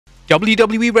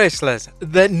WWE wrestlers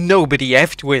that nobody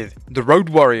effed with, the Road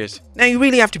Warriors. Now you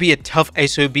really have to be a tough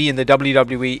SOB in the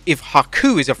WWE if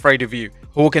Haku is afraid of you.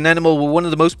 Hawk and Animal were one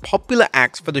of the most popular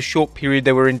acts for the short period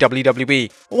they were in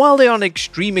WWE. While they aren't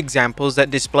extreme examples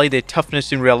that display their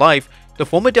toughness in real life, the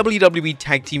former WWE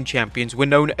Tag Team Champions were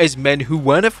known as men who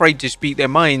weren't afraid to speak their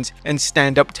minds and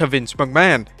stand up to Vince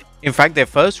McMahon. In fact, their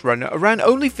first run ran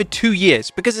only for 2 years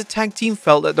because the tag team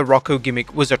felt that the Rocco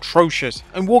gimmick was atrocious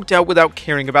and walked out without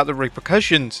caring about the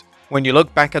repercussions. When you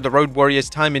look back at the Road Warriors'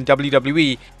 time in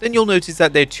WWE, then you'll notice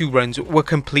that their 2 runs were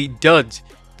complete duds.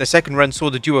 The second run saw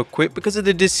the duo quit because of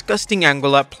the disgusting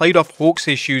angle that played off Hawk's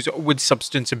issues with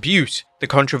substance abuse. The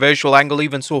controversial angle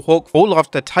even saw Hawk fall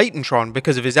off the Titantron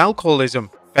because of his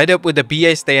alcoholism. Fed up with the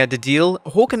BS they had to deal,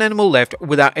 Hawk and Animal left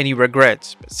without any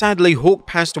regrets. But sadly, Hawk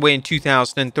passed away in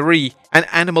 2003 and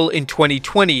Animal in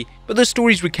 2020, but the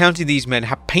stories recounting these men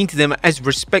have painted them as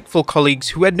respectful colleagues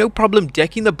who had no problem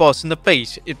decking the boss in the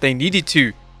face if they needed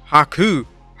to. Haku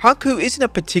isn't a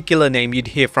particular name you'd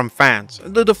hear from fans.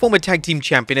 Though the former tag team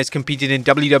champion has competed in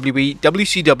WWE,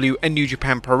 WCW and New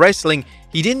Japan Pro Wrestling,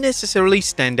 he didn't necessarily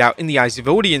stand out in the eyes of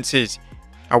audiences.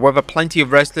 However, plenty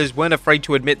of wrestlers weren't afraid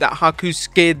to admit that Haku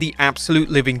scared the absolute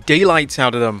living daylights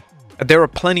out of them. There are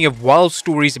plenty of wild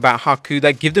stories about Haku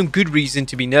that give them good reason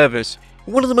to be nervous.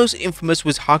 One of the most infamous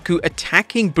was Haku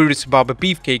attacking Brutus Barber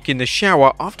Beefcake in the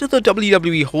shower after the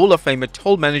WWE Hall of Famer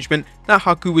told management that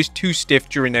Haku was too stiff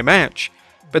during their match.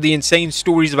 But the insane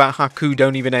stories about Haku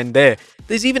don't even end there.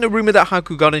 There's even a rumor that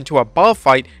Haku got into a bar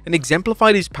fight and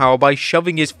exemplified his power by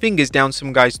shoving his fingers down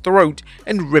some guy's throat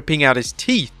and ripping out his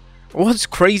teeth. What's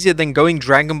crazier than going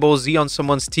Dragon Ball Z on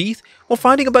someone's teeth, or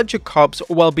fighting a bunch of cops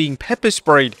while being pepper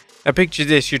sprayed? Now picture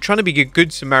this, you're trying to be a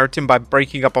good Samaritan by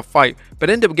breaking up a fight, but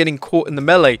end up getting caught in the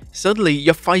melee. Suddenly,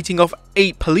 you're fighting off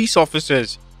 8 police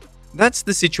officers. That's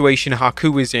the situation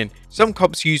Haku is in. Some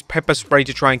cops used pepper spray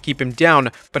to try and keep him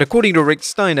down, but according to Rick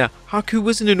Steiner, Haku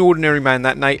wasn't an ordinary man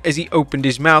that night as he opened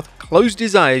his mouth, closed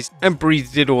his eyes, and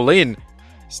breathed it all in.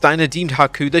 Steiner deemed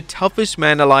Haku the toughest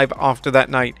man alive after that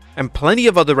night, and plenty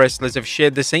of other wrestlers have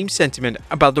shared the same sentiment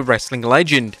about the wrestling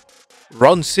legend.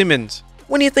 Ron Simmons.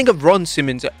 When you think of Ron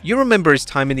Simmons, you remember his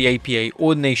time in the APA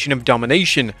or Nation of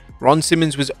Domination. Ron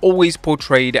Simmons was always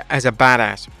portrayed as a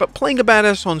badass, but playing a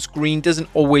badass on screen doesn't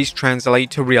always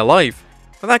translate to real life.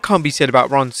 But that can't be said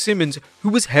about Ron Simmons, who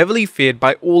was heavily feared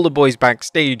by all the boys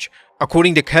backstage.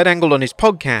 According to Kurt Angle on his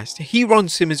podcast, Ron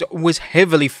Simmons was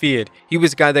heavily feared. He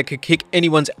was a guy that could kick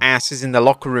anyone's asses in the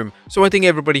locker room, so I think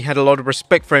everybody had a lot of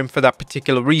respect for him for that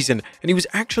particular reason, and he was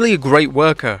actually a great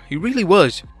worker, he really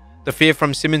was. The fear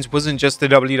from Simmons wasn't just the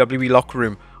WWE locker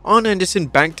room. Arn Anderson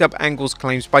backed up Angle's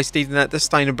claims by stating that the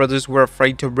Steiner brothers were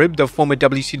afraid to rib the former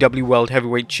WCW World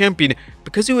Heavyweight Champion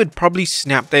because it would probably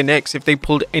snap their necks if they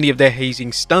pulled any of their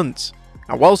hazing stunts.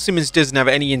 Now, while Simmons doesn't have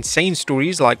any insane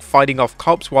stories like fighting off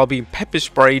cops while being pepper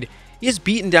sprayed, he has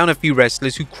beaten down a few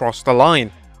wrestlers who crossed the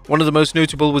line. One of the most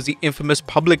notable was the infamous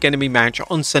Public Enemy match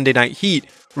on Sunday Night Heat.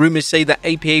 Rumors say that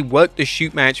APA worked the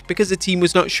shoot match because the team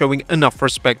was not showing enough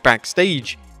respect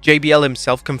backstage. JBL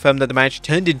himself confirmed that the match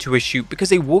turned into a shoot because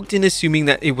they walked in assuming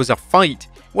that it was a fight.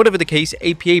 Whatever the case,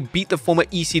 APA beat the former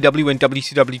ECW and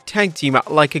WCW tag team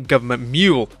like a government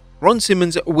mule. Ron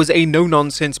Simmons was a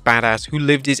no-nonsense badass who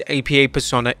lived his APA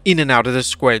persona in and out of the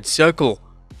squared circle.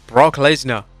 Brock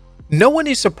Lesnar. No one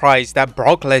is surprised that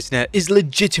Brock Lesnar is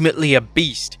legitimately a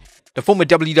beast. The former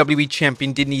WWE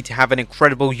champion didn't need to have an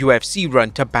incredible UFC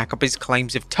run to back up his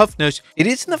claims of toughness. It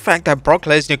isn't the fact that Brock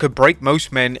Lesnar could break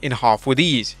most men in half with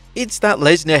ease. It's that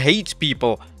Lesnar hates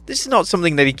people. This is not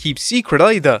something that he keeps secret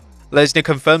either. Lesnar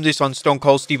confirmed this on Stone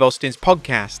Cold Steve Austin's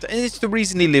podcast, and it's the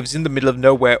reason he lives in the middle of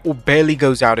nowhere or barely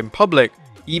goes out in public.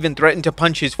 He even threatened to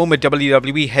punch his former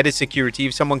WWE head of security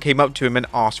if someone came up to him and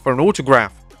asked for an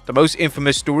autograph. The most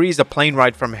infamous story is a plane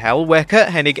ride from hell where Kurt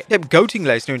Hennig kept goading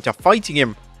Lesnar into fighting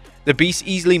him. The Beast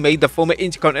easily made the former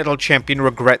Intercontinental Champion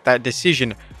regret that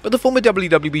decision, but the former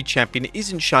WWE Champion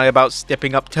isn't shy about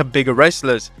stepping up to bigger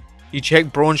wrestlers. He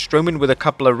checked Braun Strowman with a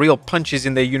couple of real punches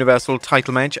in their Universal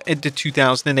title match at the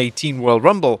 2018 Royal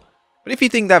Rumble. But if you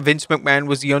think that Vince McMahon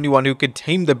was the only one who could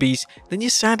tame the Beast, then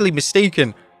you're sadly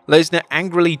mistaken. Lesnar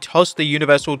angrily tossed the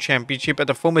Universal Championship at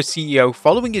the former CEO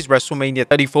following his WrestleMania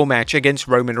 34 match against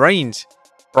Roman Reigns.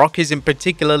 Brock isn't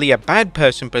particularly a bad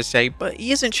person per se, but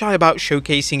he isn't shy about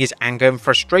showcasing his anger and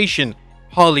frustration.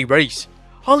 Harley Race.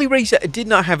 Harley Race did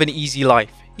not have an easy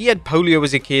life. He had polio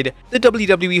as a kid. The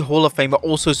WWE Hall of Famer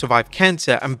also survived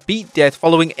cancer and beat death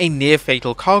following a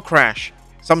near-fatal car crash.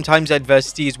 Sometimes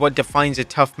adversity is what defines a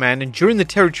tough man, and during the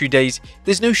territory days,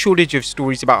 there's no shortage of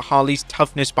stories about Harley's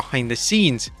toughness behind the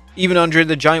scenes. Even Andre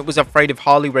the Giant was afraid of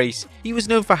Harley Race. He was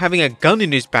known for having a gun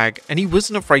in his bag, and he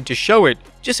wasn't afraid to show it.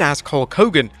 Just ask Hulk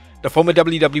Hogan. The former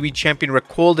WWE champion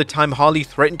recalled the time Harley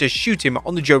threatened to shoot him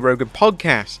on the Joe Rogan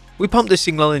podcast. We pumped the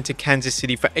signal into Kansas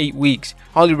City for 8 weeks.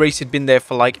 Harley Race had been there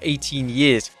for like 18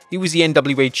 years. He was the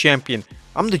NWA champion.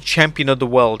 I'm the champion of the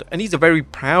world, and he's a very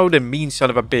proud and mean son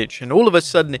of a bitch. And all of a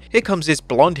sudden, here comes this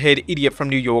blonde-haired idiot from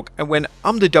New York, and when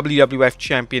I'm the WWF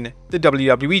champion, the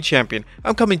WWE champion,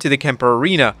 I'm coming to the Kemper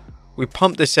Arena. We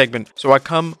pumped the segment, so I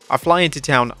fly into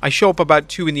town, I show up about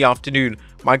 2 in the afternoon.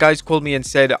 My guys called me and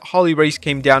said Harley Race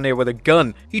came down there with a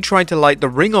gun. He tried to light the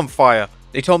ring on fire.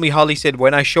 They told me Harley said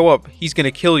when I show up, he's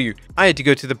gonna kill you. I had to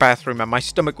go to the bathroom and my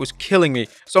stomach was killing me.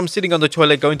 So I'm sitting on the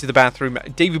toilet going to the bathroom.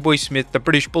 Davey Boy Smith, the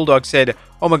British Bulldog, said,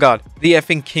 "Oh my god, the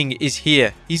effing king is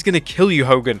here. He's gonna kill you,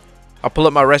 Hogan." I pull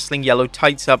up my wrestling yellow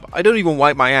tights up. I don't even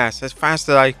wipe my ass as fast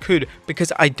as I could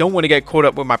because I don't want to get caught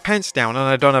up with my pants down and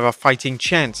I don't have a fighting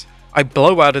chance. I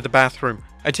blow out of the bathroom.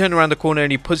 I turn around the corner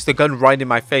and he puts the gun right in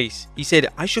my face. He said,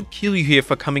 "I should kill you here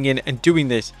for coming in and doing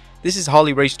this." This is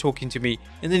Harley Race talking to me,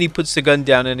 and then he puts the gun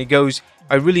down and he goes,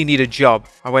 "I really need a job."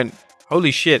 I went,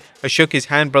 "Holy shit." I shook his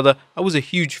hand, brother. I was a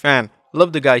huge fan.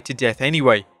 Loved the guy to death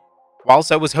anyway. Whilst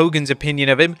that was Hogan's opinion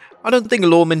of him, I don't think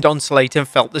Lawman Don Slaton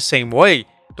felt the same way.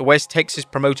 The West Texas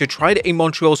promoter tried a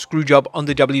Montreal screwjob on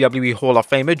the WWE Hall of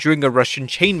Famer during a Russian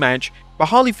chain match, but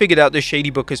Harley figured out the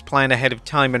shady booker's plan ahead of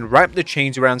time and wrapped the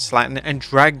chains around Slaton and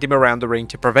dragged him around the ring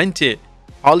to prevent it.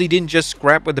 Harley didn't just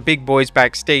scrap with the big boys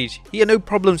backstage, he had no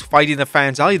problems fighting the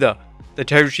fans either. The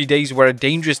territory days were a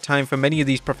dangerous time for many of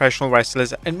these professional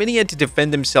wrestlers, and many had to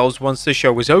defend themselves once the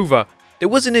show was over. There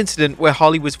was an incident where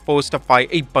Harley was forced to fight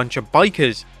a bunch of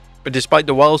bikers. But despite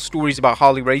the wild stories about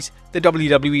Harley Race, the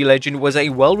WWE legend was a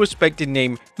well-respected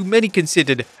name who many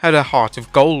considered had a heart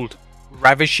of gold.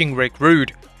 Ravishing Rick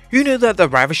Rude. Who knew that the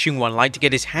Ravishing One liked to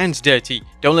get his hands dirty?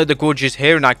 Don't let the gorgeous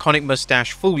hair and iconic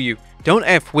mustache fool you. Don't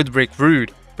F with Rick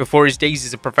Rude. Before his days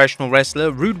as a professional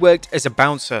wrestler, Rude worked as a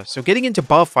bouncer, so getting into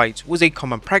bar fights was a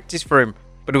common practice for him.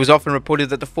 But it was often reported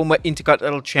that the former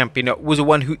Intercontinental Champion was the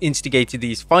one who instigated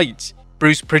these fights.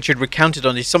 Bruce Pritchard recounted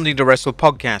on his Something to Wrestle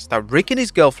podcast that Rick and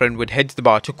his girlfriend would head to the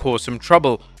bar to cause some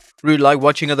trouble. Rude liked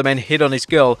watching other men hit on his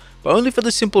girl, but only for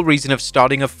the simple reason of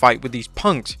starting a fight with these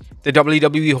punks. The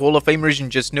WWE Hall of Famer isn't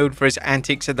just known for his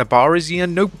antics at the bar, as he had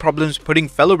no problems putting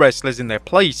fellow wrestlers in their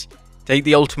place. Take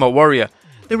the Ultimate Warrior.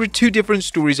 There were 2 different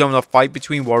stories on the fight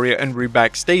between Warrior and Rude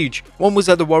backstage. One was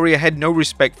that the Warrior had no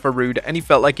respect for Rude and he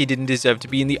felt like he didn't deserve to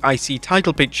be in the IC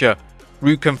title picture.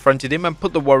 Rude confronted him and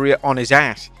put the Warrior on his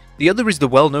ass. The other is the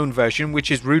well-known version,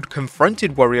 which is Rude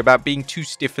confronted Warrior about being too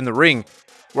stiff in the ring.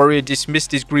 Warrior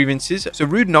dismissed his grievances, so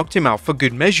Rude knocked him out for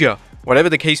good measure. Whatever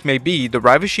the case may be, the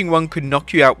Ravishing One could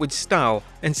knock you out with style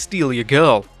and steal your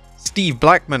girl. Steve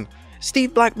Blackman.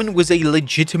 Steve Blackman was a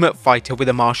legitimate fighter with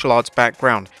a martial arts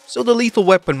background, so the Lethal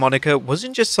Weapon moniker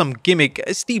wasn't just some gimmick,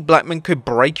 as Steve Blackman could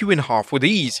break you in half with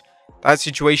ease. That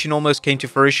situation almost came to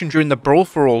fruition during the Brawl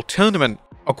for All tournament.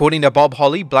 According to Bob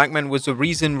Holly, Blackman was the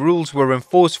reason rules were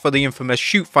enforced for the infamous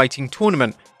shoot fighting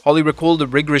tournament. Holly recalled the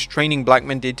rigorous training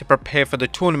Blackman did to prepare for the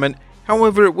tournament.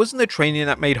 However, it wasn't the training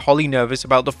that made Holly nervous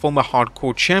about the former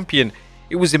hardcore champion.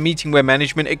 It was a meeting where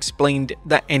management explained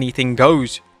that anything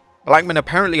goes. Blackman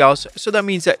apparently asked, "So that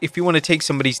means that if you want to take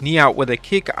somebody's knee out with a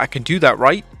kick, I can do that,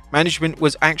 right?" Management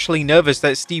was actually nervous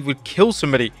that Steve would kill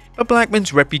somebody, but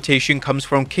Blackman's reputation comes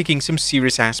from kicking some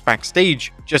serious ass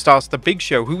backstage. Just ask the Big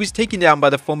Show, who was taken down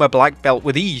by the former black belt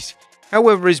with ease.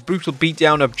 However, his brutal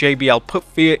beatdown of JBL put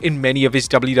fear in many of his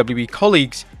WWE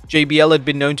colleagues. JBL had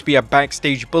been known to be a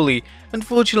backstage bully.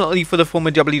 Unfortunately for the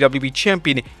former WWE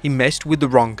champion, he messed with the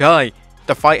wrong guy.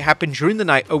 The fight happened during the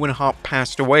night Owen Hart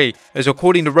passed away, as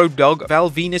according to Road Dogg, Val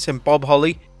Venus and Bob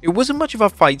Holly, it wasn't much of a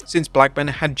fight since Blackman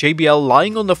had JBL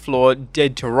lying on the floor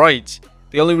dead to rights.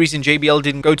 The only reason JBL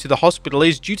didn't go to the hospital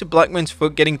is due to Blackman's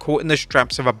foot getting caught in the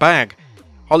straps of a bag.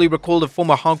 Holly recalled a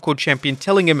former hardcore champion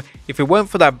telling him if it weren't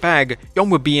for that bag, Jon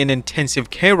would be in intensive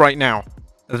care right now.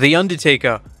 The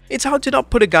Undertaker. It's hard to not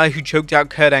put a guy who choked out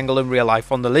Kurt Angle in real life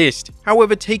on the list.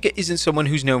 However, Taker isn't someone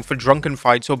who's known for drunken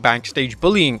fights or backstage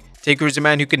bullying. Taker is a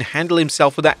man who can handle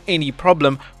himself without any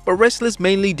problem, but wrestlers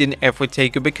mainly didn't F with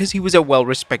Taker because he was a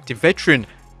well-respected veteran.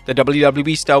 The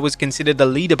WWE star was considered the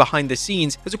leader behind the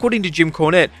scenes, as according to Jim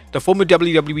Cornette, the former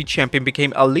WWE champion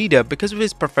became a leader because of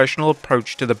his professional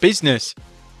approach to the business.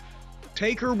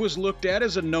 Taker was looked at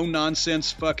as a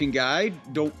no-nonsense fucking guy.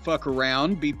 Don't fuck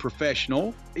around, be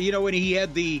professional. You know, and he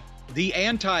had the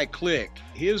anti-clique,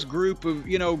 his group of,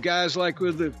 you know, guys like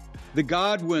with the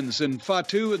Godwins and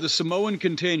Fatu of the Samoan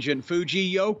contingent,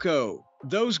 Fuji Yoko.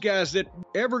 Those guys that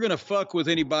ever gonna fuck with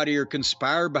anybody or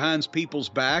conspire behind people's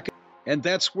back. And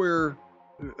that's where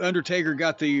Undertaker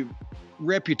got the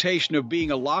reputation of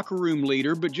being a locker room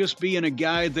leader, but just being a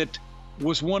guy that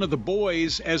was one of the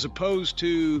boys as opposed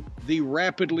to the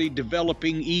rapidly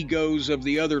developing egos of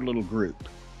the other little group.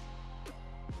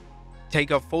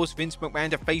 Taker forced Vince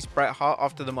McMahon to face Bret Hart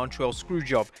after the Montreal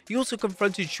Screwjob. He also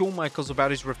confronted Shawn Michaels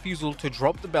about his refusal to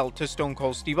drop the belt to Stone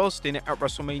Cold Steve Austin at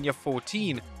WrestleMania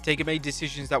 14. Taker made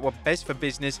decisions that were best for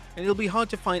business, and it'll be hard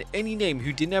to find any name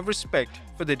who didn't have respect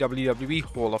for the WWE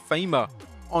Hall of Famer.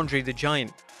 Andre the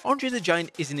Giant. Andre the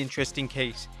Giant is an interesting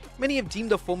case. Many have deemed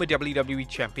the former WWE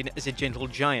champion as a gentle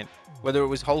giant. Whether it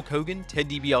was Hulk Hogan, Ted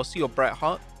DiBiase or Bret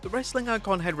Hart, the wrestling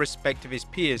icon had respect of his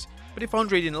peers, but if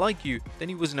Andre didn't like you, then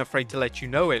he wasn't afraid to let you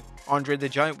know it. Andre the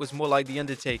Giant was more like The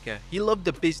Undertaker. He loved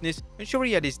the business, and sure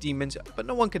he had his demons, but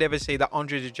no one could ever say that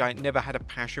Andre the Giant never had a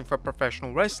passion for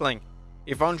professional wrestling.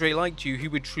 If Andre liked you, he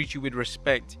would treat you with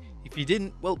respect. If he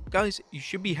didn't, well guys, you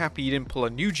should be happy you didn't pull a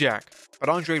New Jack. But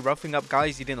Andre roughing up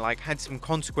guys he didn't like had some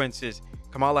consequences.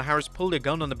 Kamala Harris pulled a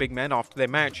gun on the big man after their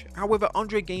match. However,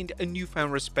 Andre gained a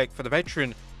newfound respect for the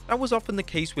veteran. That was often the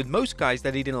case with most guys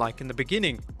that he didn't like in the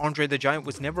beginning. Andre the Giant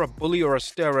was never a bully or a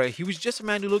stirrer, he was just a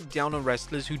man who looked down on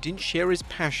wrestlers who didn't share his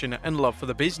passion and love for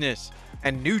the business.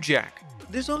 And New Jack.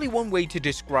 There's only one way to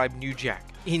describe New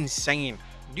Jack: insane.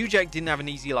 New Jack didn't have an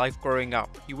easy life growing up.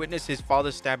 He witnessed his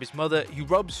father stab his mother, he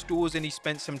robbed stores, and he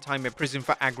spent some time in prison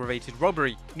for aggravated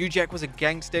robbery. New Jack was a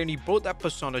gangster, and he brought that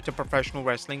persona to professional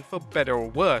wrestling for better or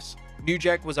worse. New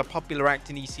Jack was a popular act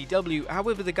in ECW,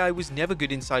 however the guy was never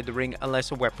good inside the ring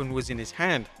unless a weapon was in his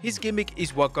hand. His gimmick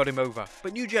is what got him over,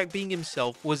 but New Jack being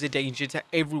himself was a danger to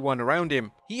everyone around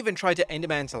him. He even tried to end a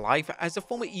man's life as a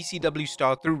former ECW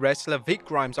star threw wrestler Vic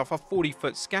Grimes off a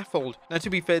 40-foot scaffold. Now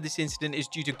to be fair, this incident is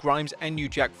due to Grimes and New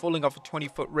Jack falling off a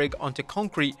 20-foot rig onto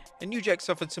concrete, and New Jack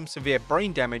suffered some severe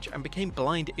brain damage and became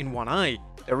blind in one eye.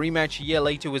 The rematch a year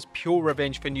later was pure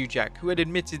revenge for New Jack, who had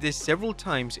admitted this several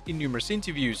times in numerous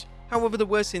interviews. However, the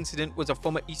worst incident was a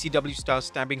former ECW star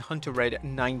stabbing Hunter Red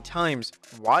 9 times.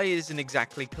 Why isn't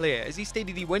exactly clear, as he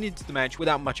stated he went into the match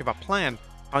without much of a plan.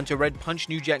 Hunter Red punched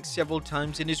New Jack several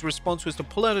times and his response was to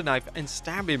pull out a knife and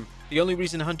stab him. The only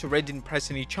reason Hunter Red didn't press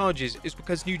any charges is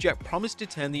because New Jack promised to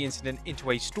turn the incident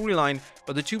into a storyline,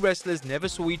 but the two wrestlers never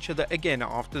saw each other again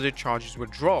after the charges were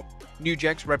dropped. New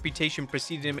Jack's reputation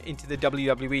preceded him into the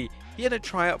WWE. He had a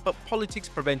tryout, but politics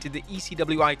prevented the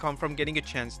ECW icon from getting a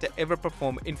chance to ever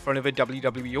perform in front of a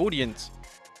WWE audience.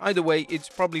 Either way, it's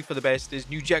probably for the best, as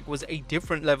New Jack was a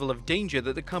different level of danger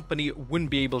that the company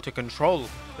wouldn't be able to control.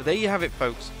 But there you have it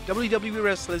folks, WWE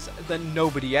wrestlers that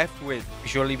nobody effed with. Be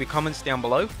sure to leave your comments down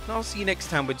below, and I'll see you next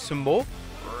time with some more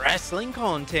wrestling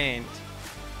content.